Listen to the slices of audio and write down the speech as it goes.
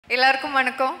எல்லாருக்கும்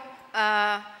வணக்கம்.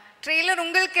 ட்ரெய்லர்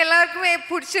உங்களுக்கு எல்லாருக்குமே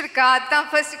பிடிச்சிருக்கா? அதான்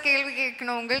ஃபர்ஸ்ட் கேள்வி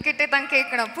கேட்கணும், உங்கள்கிட்ட தான்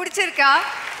கேட்கணும். பிடிச்சிருக்கா?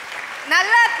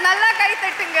 நல்லா நல்லா கை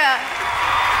தட்டுங்க.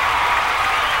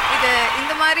 இது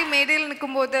இந்த மாதிரி மேடையில்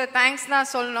நிற்கும்போது தேங்க்ஸ்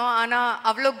தான் சொல்லணும். ஆனால்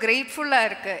அவ்வளோ கிரேட்ஃபுல்லாக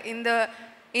இருக்குது.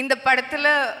 இந்த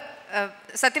படத்தில்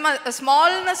சத்தியமாக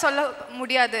ஸ்மால்னு சொல்ல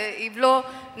முடியாது. இவ்வளோ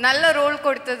நல்ல ரோல்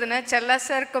கொடுத்ததுன்னு செல்லா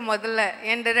சாருக்கு முதல்ல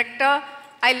என் director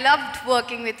I loved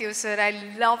working with you, sir. I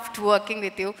loved working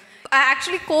with you.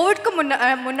 Actually, COVID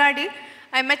முன்னாடி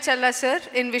I met Chella sir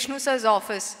in Vishnu sir's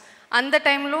office. அந்த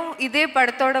டைம்லும் இதே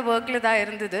படத்தோட ஒர்க்கில் தான்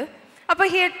இருந்தது. அப்போ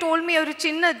he had told me ஒரு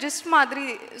சின்ன ஜிஸ்ட் மாதிரி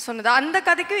சொன்னது. அந்த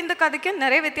கதைக்கும் இந்த கதைக்கும்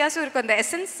நிறைய வித்தியாசம் இருக்கும். அந்த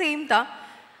எசன்ஸ் சேம் தான்.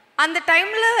 அந்த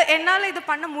டைமில் என்னால் இது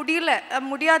பண்ண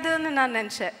முடியாதுன்னு நான்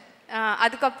நினச்சேன்.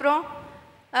 அதுக்கப்புறம்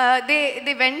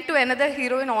they went to another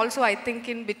heroine also, I think,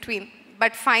 in between.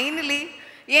 But finally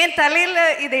என் தலையில்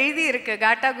இது எழுதி இருக்கு.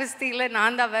 காட்டா குஸ்தியில்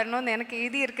நான் தான் வரணும்னு எனக்கு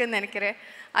எழுதி இருக்குன்னு நினைக்கிறேன்.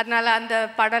 அதனால அந்த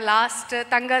படம் லாஸ்ட்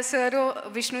தங்கா சாரும்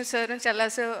விஷ்ணு சாரும் செல்லா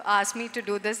sir asked me to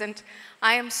do this and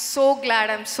I am so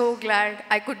glad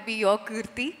I could be your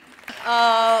Kirti.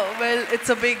 Well,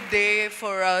 it's a big day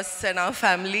for us and our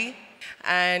family,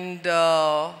 and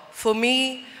for me,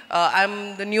 I'm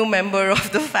the new member of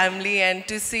the family, and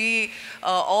to see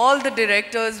all the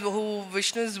directors who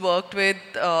Vishnu's worked with,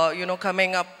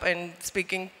 coming up and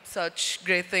speaking such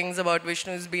great things about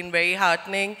Vishnu has been very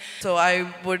heartening. So I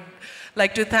would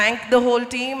like to thank the whole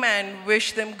team and wish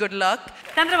them good luck.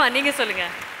 Chandrama, நீங்க சொல்லுங்க.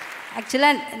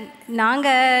 ஆக்சுவலாக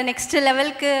நாங்கள் next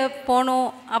லெவலுக்கு போகணும்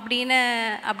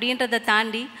அப்படின்றத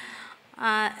தாண்டி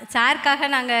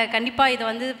சாருக்காக நாங்கள் கண்டிப்பாக இதை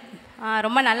வந்து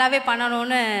ரொம்ப நல்லாவே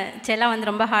பண்ணணும்னு செல்லா வந்து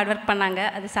ரொம்ப ஹார்ட் ஒர்க் பண்ணாங்க.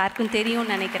 அது சாருக்கும்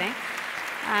தெரியும்னு நினைக்கிறேன்.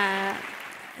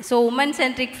 ஸோ உமன்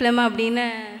சென்ட்ரிக் ஃபிலிம் அப்படின்னு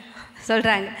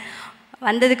சொல்கிறாங்க.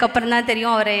 வந்ததுக்கப்புறம் தான்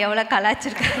தெரியும் அவரை எவ்வளோ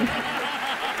கலாச்சிருக்காங்க.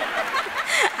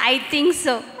 I think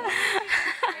so.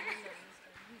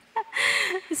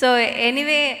 So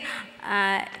anyway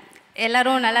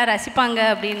எல்லோரும் நல்லா ரசிப்பாங்க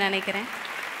அப்படின்னு நினைக்கிறேன்.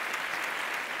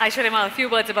 Aishwarya, a few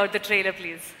words about the trailer,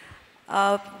 please.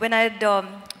 When I had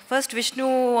first Vishnu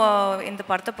in the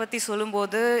Partapati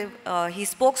Solumbodhu, he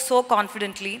spoke so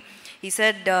confidently. He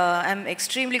said, I'm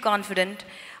extremely confident.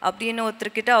 Appadina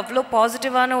othirkitta avlo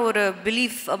positive-ana oru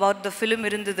belief about the film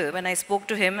irundhudu when I spoke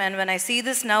to him, and when I see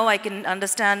this now I can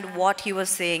understand what he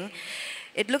was saying.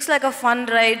 It looks like a fun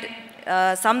ride,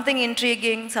 something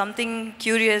intriguing, something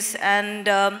curious, and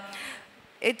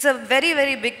it's a very,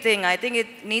 very big thing. I think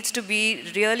it needs to be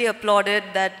really applauded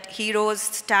that heroes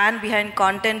stand behind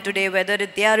content today, whether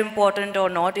they are important or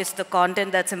not. It's the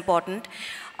content that's important.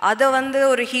 Other வந்து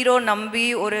ஒரு hero நம்பி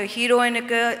ஒரு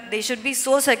ஹீரோயினுக்கு they should be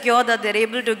so secure that they're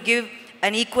able to give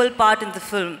an equal part in the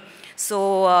film. So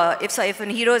if a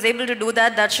hero is able to do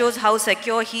that, that shows how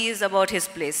secure he is about his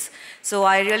place. So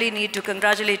I really need to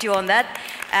congratulate you on that,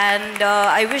 and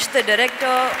I wish the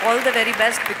director all the very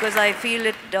best, because I feel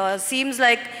it seems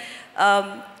like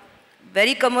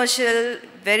very commercial,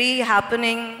 very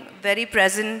happening, very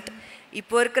present.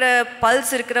 இப்போ இருக்கிற pulse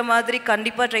இருக்கிற மாதிரி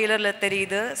கண்டிப்பாக ட்ரெய்லரில்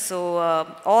தெரியுது. So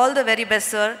all the very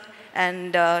best sir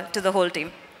and to the whole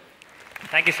team.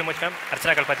 Thank you so much ma'am.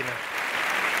 Archana Kalpathi ma'am.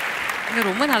 இது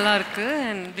ரொம்ப நல்லா இருக்கு.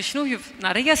 அண்ட் விஷ்ணு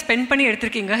நிறைய ஸ்பெண்ட் பண்ணி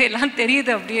எடுத்திருக்கீங்க. எல்லாம்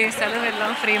தெரியுது அப்படியே செலவு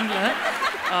எல்லாம் ஃப்ரேமில்.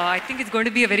 I think it's going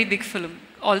to be a very big film.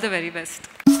 All the very best.